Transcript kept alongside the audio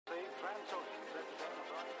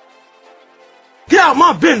Get out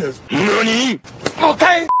my business.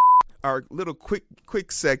 Okay. Our little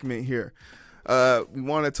quick segment here. We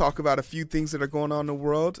want to talk about a few things that are going on in the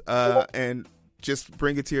world and just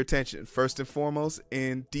bring it to your attention. First and foremost,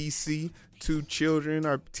 in D.C., 2 children,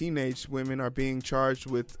 or teenage women, are being charged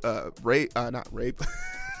with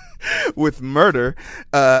with murder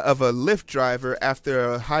of a Lyft driver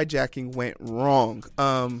after a hijacking went wrong.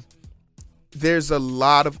 There's a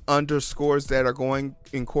lot of underscores that are going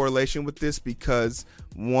in correlation with this because,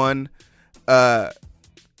 one,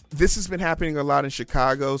 this has been happening a lot in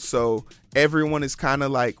Chicago, so everyone is kind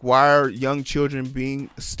of like, why are young children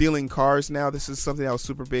stealing cars now? This is something that was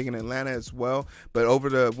super big in Atlanta as well, but over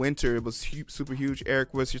the winter it was super huge. Eric,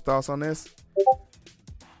 what's your thoughts on this?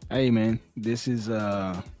 Hey man, this is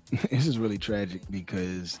this is really tragic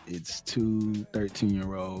because it's 2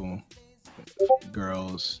 13-year-old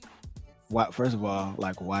girls. First of all,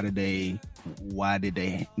 like, why did they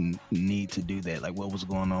need to do that? Like, what was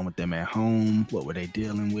going on with them at home? What were they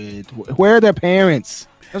dealing with? Where are their parents?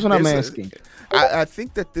 That's what I'm asking. I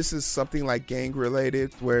think that this is something like gang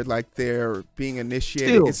related, where like they're being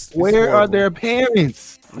initiated. Still, where are their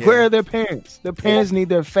parents? Yeah. Where are their parents? Their parents need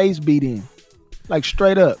their face beat in, like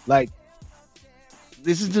straight up. Like,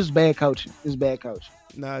 this is just bad coaching. It's bad coaching.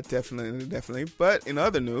 Nah, definitely. But in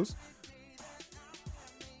other news.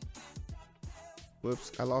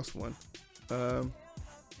 Whoops, I lost one.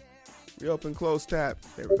 Reopen, close, tab.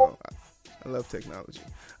 There we go. I love technology.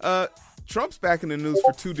 Trump's back in the news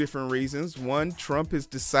for 2 different reasons. One, Trump has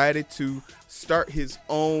decided to start his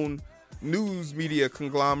own news media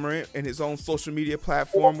conglomerate and his own social media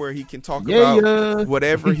platform where he can talk about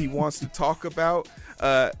whatever he wants to talk about.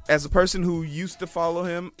 As a person who used to follow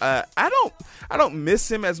him, I don't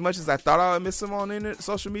miss him as much as I thought I would miss him on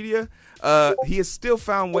social media. He has still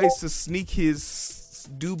found ways to sneak his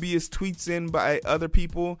dubious tweets in by other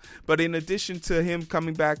people, but in addition to him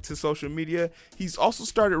coming back to social media, he's also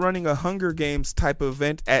started running a Hunger Games type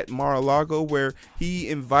event at Mar-a-Lago where he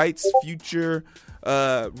invites future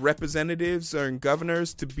representatives and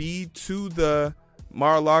governors to be to the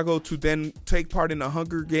Mar-a-Lago to then take part in a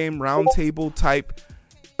Hunger Game roundtable type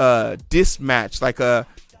diss match. It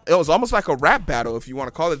was almost like a rap battle, if you want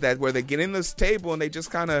to call it that, where they get in this table and they just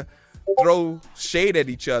kind of throw shade at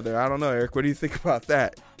each other. I don't know, Eric. What do you think about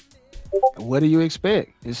that? What do you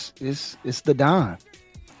expect? It's the Don.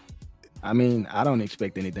 I mean, I don't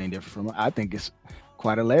expect anything different from him. I think it's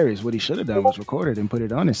quite hilarious. What he should have done was record it and put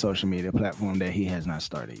it on his social media platform that he has not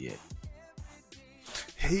started yet.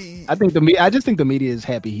 I just think the media is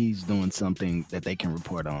happy he's doing something that they can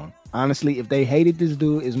report on. Honestly, if they hated this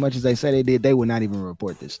dude as much as they say they did, they would not even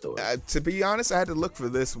report this story. To be honest, I had to look for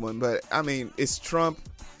this one, but I mean, it's Trump.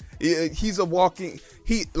 He's a walking,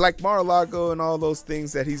 like Mar-a-Lago and all those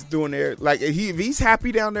things that he's doing there. Like, if he's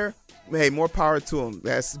happy down there, hey, more power to him.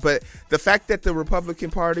 But the fact that the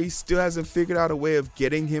Republican Party still hasn't figured out a way of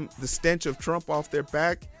getting the stench of Trump off their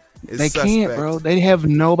back is suspect. Can't, bro. They have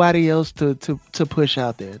nobody else to push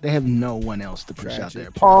out there. They have no one else to push out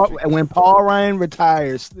there. When Paul Ryan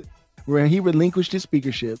retires, when he relinquished his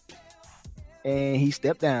speakership and he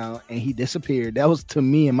stepped down and he disappeared, that was, to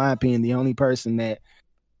me, in my opinion, the only person that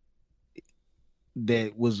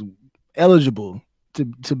was eligible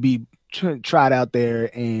to be tried out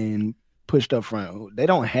there and pushed up front. They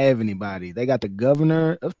don't have anybody. They got the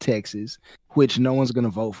governor of Texas, which no one's going to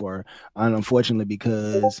vote for, unfortunately,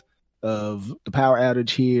 because of the power outage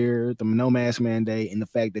here, the no mask mandate, and the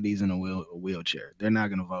fact that he's in a wheelchair. They're not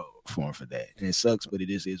going to vote for him for that. And it sucks, but it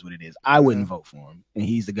is what it is. I wouldn't vote for him, and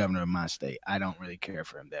he's the governor of my state. I don't really care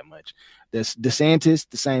for him that much. DeSantis,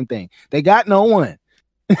 the same thing. They got no one.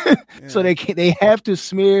 So they have to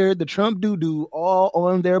smear the Trump doo-doo all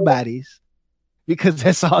on their bodies because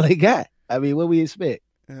that's all they got. I mean, what we expect?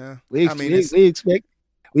 Yeah. We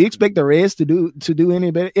expect the Reds to do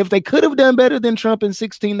any better. If they could have done better than Trump in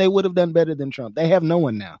 2016, they would have done better than Trump. They have no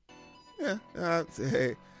one now. Yeah.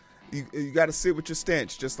 Hey, you got to sit with your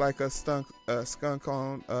stench, just like a skunk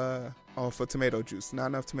on for tomato juice. Not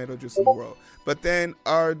enough tomato juice in the world. But then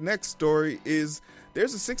our next story is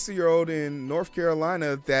there's a 60-year-old in North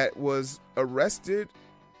Carolina that was arrested,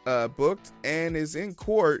 booked, and is in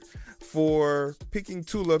court for picking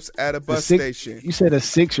tulips at a bus station. You said a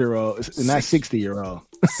 6-year-old, not 60-year-old.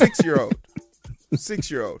 6-year-old.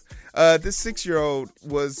 6-year-old. This 6-year-old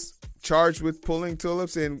was charged with pulling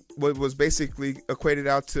tulips and what was basically equated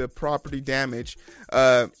out to property damage.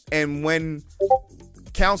 And when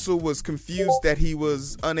counsel was confused that he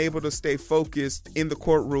was unable to stay focused in the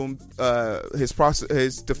courtroom,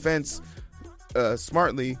 his defense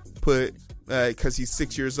smartly put because he's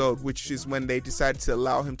 6 years old, which is when they decided to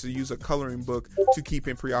allow him to use a coloring book to keep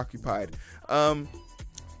him preoccupied.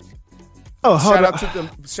 Shout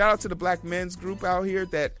out to the black men's group out here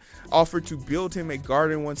that offered to build him a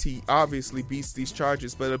garden once he obviously beats these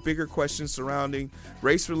charges. But a bigger question surrounding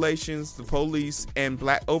race relations, the police, and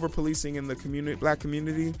black over policing in the black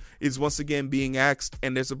community is once again being asked.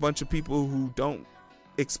 And there's a bunch of people who don't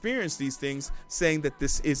experience these things saying that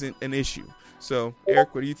this isn't an issue. So,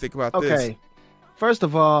 Eric, what do you think about this? Okay, first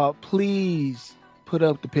of all, please put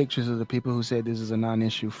up the pictures of the people who said this is a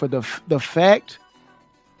non-issue. For the fact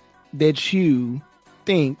that you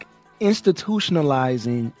think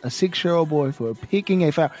institutionalizing a 6-year-old boy for picking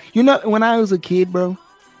a flower. You know, when I was a kid, bro,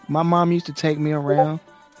 my mom used to take me around,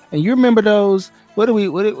 and you remember those? What do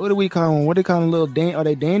we call them? What do they call them? Are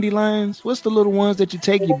they dandelions? What's the little ones that you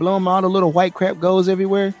take? You blow them, all the little white crap goes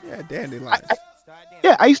everywhere. Yeah, dandelions.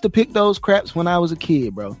 I used to pick those craps when I was a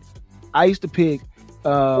kid, bro. I used to pick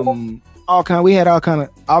we had all kind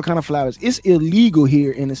of flowers. It's illegal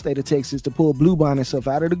here in the state of Texas to pull bluebonnet stuff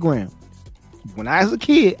out of the ground. When I was a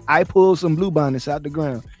kid, I pulled some bluebonnets out the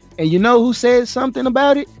ground. And you know who said something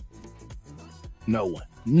about it? No one.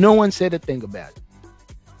 No one said a thing about it.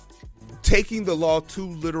 Taking the law too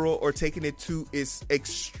literal or taking it to its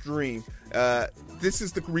extreme. This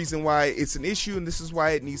is the reason why it's an issue, and this is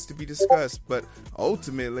why it needs to be discussed. But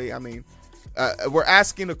ultimately, I mean, we're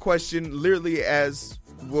asking a question literally, as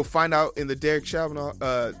we'll find out in the Derek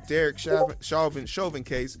Chauvin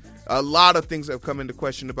case. A lot of things have come into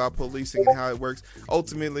question about policing and how it works.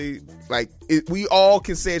 Ultimately, we all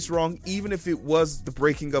can say it's wrong, even if it was the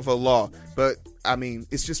breaking of a law. But I mean,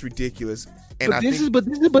 it's just ridiculous. And but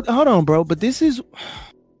hold on, bro. But this is,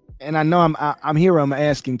 and I know I'm here. I'm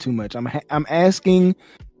asking too much. I'm asking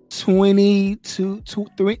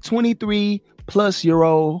 23 plus year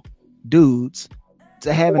old dudes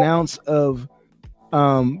to have an ounce of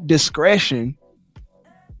discretion,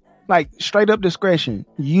 like straight up discretion.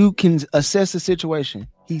 You can assess the situation.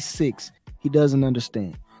 He's 6. He doesn't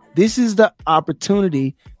understand. This is the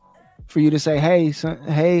opportunity for you to say, hey, son,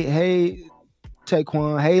 hey,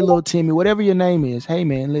 Taekwon, hey, little Timmy, whatever your name is. Hey,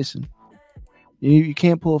 man, listen, you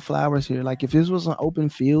can't pull flowers here. Like, if this was an open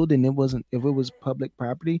field and if it was public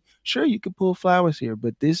property, sure, you could pull flowers here,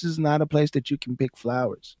 but this is not a place that you can pick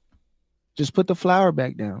flowers. Just put the flower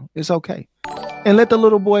back down. It's okay. And let the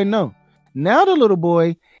little boy know. Now the little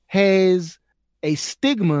boy has a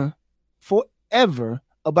stigma forever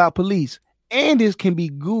about police, and this can be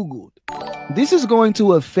Googled. This is going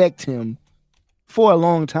to affect him for a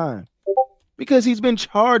long time because he's been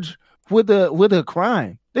charged with a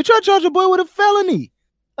crime. They try to charge a boy with a felony,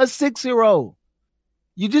 a 6-year-old.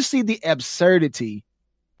 You just see the absurdity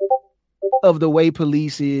of the way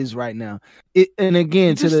police is right now. And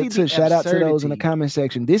again, to shout out to those in the comment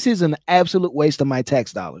section, this is an absolute waste of my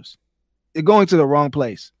tax dollars. They're going to the wrong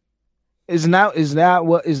place. It's not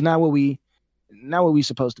what we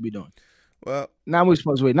supposed to be doing. Well, not what we're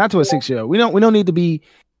supposed to be. Not to a 6-year-old. We don't need to be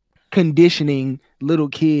conditioning little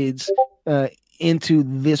kids into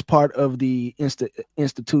this part of the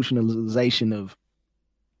institutionalization of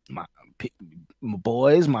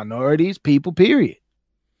boys, minorities, people, period.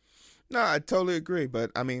 No, I totally agree.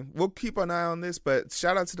 But I mean, we'll keep an eye on this. But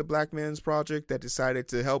shout out to the Black Men's Project that decided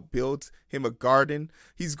to help build him a garden.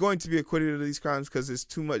 He's going to be acquitted of these crimes because it's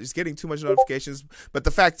too much. It's getting too much notifications. But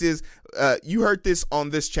the fact is, you heard this on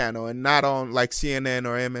this channel and not on like CNN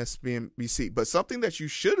or MSNBC. But something that you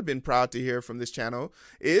should have been proud to hear from this channel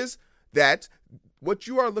is that what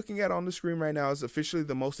you are looking at on the screen right now is officially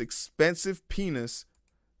the most expensive penis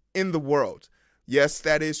in the world. Yes,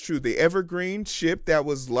 that is true. The Evergreen ship that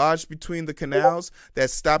was lodged between the canals that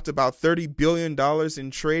stopped about $30 billion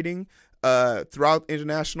in trading throughout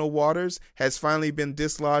international waters has finally been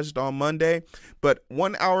dislodged on Monday. But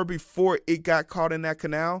 1 hour before it got caught in that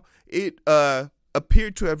canal, it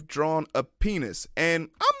appeared to have drawn a penis. And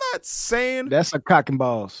I'm not saying... That's a cock and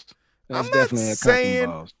balls. That's definitely a cock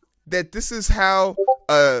and balls. That this is how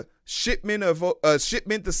a shipment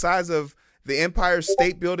the size of the Empire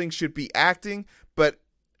State Building should be acting. But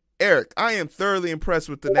Eric, I am thoroughly impressed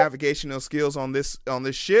with the navigational skills on this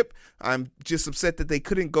ship. I'm just upset that they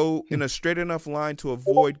couldn't go in a straight enough line to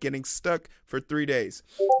avoid getting stuck for 3 days.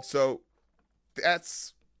 So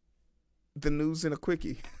that's the news in a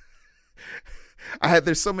quickie.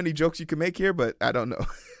 There's so many jokes you can make here, but I don't know.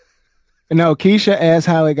 No, Keisha asked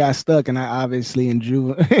how it got stuck, and I obviously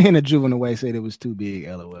in a juvenile way said it was too big.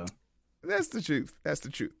 LOL. That's the truth.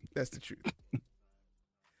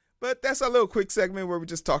 But that's our little quick segment where we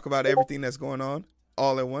just talk about everything that's going on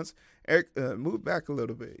all at once. Eric, move back a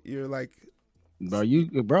little bit. You're like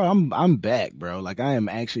Bro, I'm back, bro. Like I am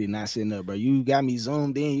actually not sitting up, bro. You got me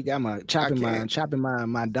zoomed in. You got my chopping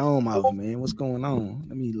my dome off, man. What's going on?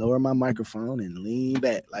 Let me lower my microphone and lean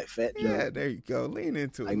back like Fat Joe. Yeah, there you go. Lean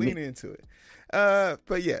into it. Into it.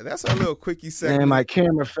 But yeah, that's our little quickie segment. Man, my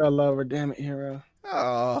camera fell over. Damn it, hero.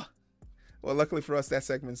 Oh. Well, luckily for us, that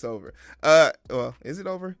segment's over. Well, is it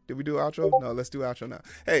over? Did we do outro? No, let's do outro now.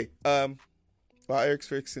 Hey, while Eric's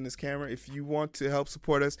fixing his camera, if you want to help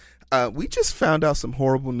support us, we just found out some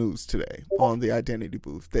horrible news today on the Identity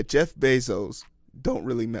Booth that Jeff Bezos don't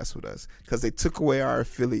really mess with us because they took away our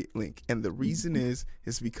affiliate link. And the reason is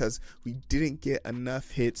because we didn't get enough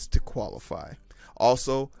hits to qualify.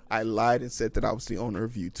 Also, I lied and said that I was the owner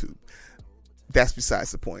of YouTube. That's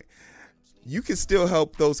besides the point. You can still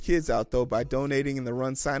help those kids out, though, by donating in the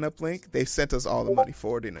Run Sign Up link. They've sent us all the money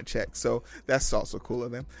forward in a check, so that's also cool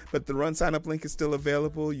of them. But the Run Sign Up link is still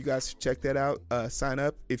available. You guys should check that out. Sign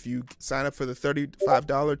up. If you sign up for the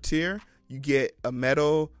 $35 tier, you get a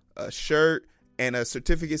medal, a shirt, and a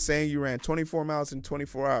certificate saying you ran 24 miles in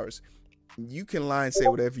 24 hours. You can lie and say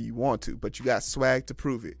whatever you want to, but you got swag to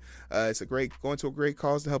prove it. It's going to a great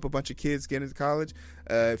cause to help a bunch of kids get into college.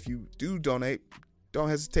 If you do donate, don't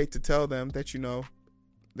hesitate to tell them that,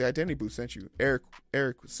 the Identity Booth sent you.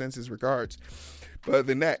 Eric sends his regards. But other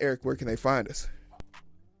than that, Eric, where can they find us?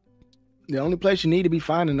 The only place you need to be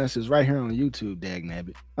finding us is right here on YouTube,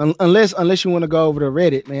 dagnabbit. Unless you want to go over to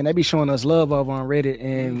Reddit, man. They be showing us love over on Reddit,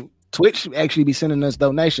 and Twitch actually be sending us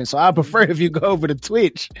donations. So I prefer if you go over to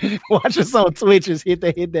Twitch, watch us on Twitch, and hit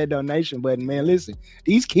that donation button, man. Listen,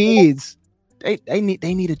 these kids, they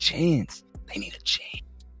need a chance. They need a chance.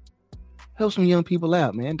 Help some young people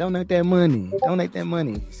out, man. Donate that money.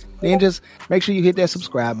 Then just make sure you hit that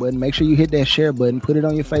subscribe button. Make sure you hit that share button. Put it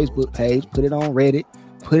on your Facebook page. Put it on Reddit.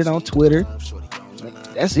 Put it on Twitter.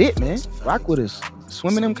 That's it, man. Rock with us.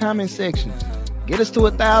 Swim in them comment section. Get us to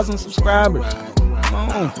 1,000 subscribers. Come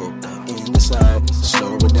on.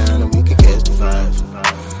 Slow it down and we can catch the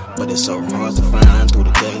vibe. But it's so hard to find through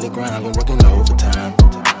the daily grind. Been working overtime.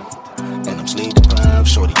 And I'm sleep deprived.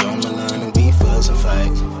 Shorty on the line and we fuss and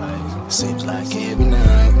fight. Seems like every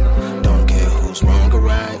night. Don't care who's wrong or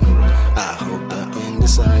right. I hope the end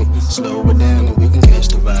is sight. Slow it down and